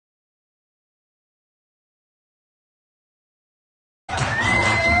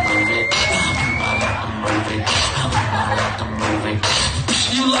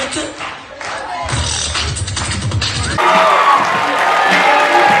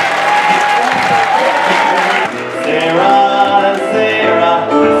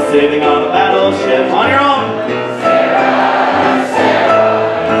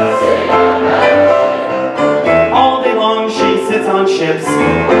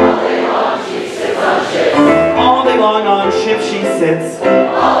All day long on ships she sits.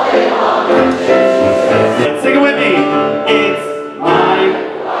 All day long on ships she sits. Sing it with me. It's my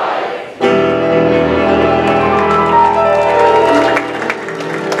life.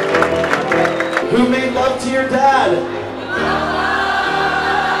 Who made love to your dad?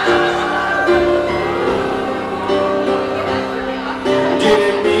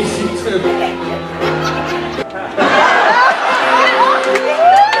 Didn't mean to.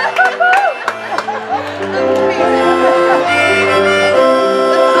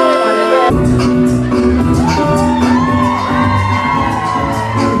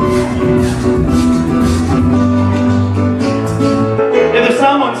 If there's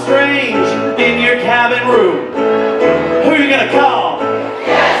someone strange in your cabin room, who are you gonna call?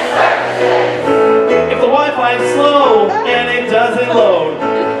 Guest services. If the Wi-Fi is slow and it doesn't load,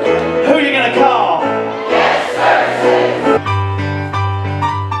 who are you gonna call? Guest services.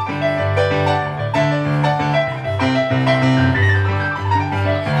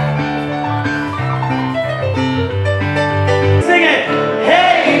 Sing it!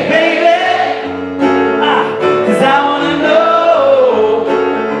 Hey, baby! 'Cause I wanna know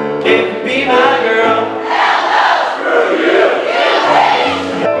if you be my girl. Hell no, screw you, you hate.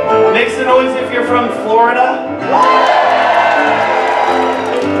 Makes a noise if you're from Florida.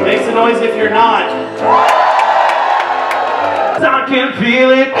 Makes a noise if you're not. I can feel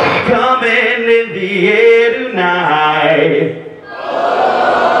it coming in the air tonight.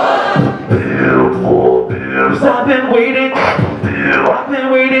 I've been waiting. I've been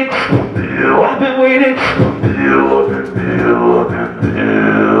waiting. I've been waiting.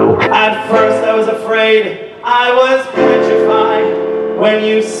 At first I was afraid. I was petrified. When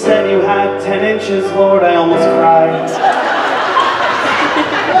you said you had 10 inches, Lord, I almost cried.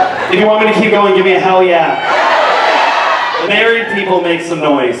 If you want me to keep going, give me a hell yeah. Married people make some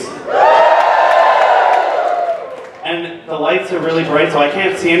noise. And the lights are really bright, so I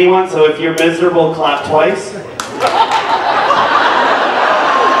can't see anyone, so if you're miserable, clap twice.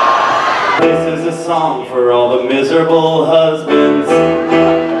 This is a song for all the miserable husbands.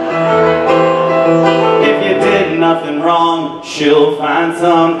 If you did nothing wrong, she'll find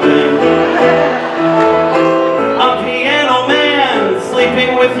something. A piano man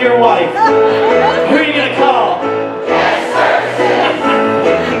sleeping with your wife. Who are you gonna call? Guest services.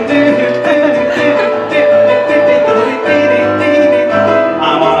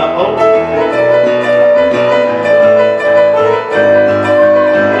 I'm on a boat.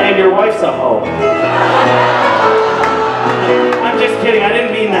 And your wife's a hoe. I'm just kidding, I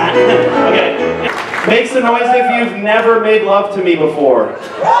didn't mean that. Okay. Makes a noise if you've never made love to me before.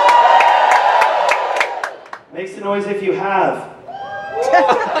 Makes a noise if you have.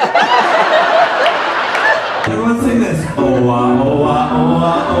 Everyone sing this. Oh ah, oh ah, oh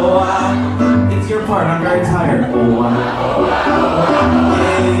ah, oh ah. It's your part, I'm very tired. Oh ah, oh ah, oh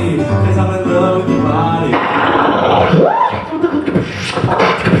ah. Yay, 'cause I'm in love with your body.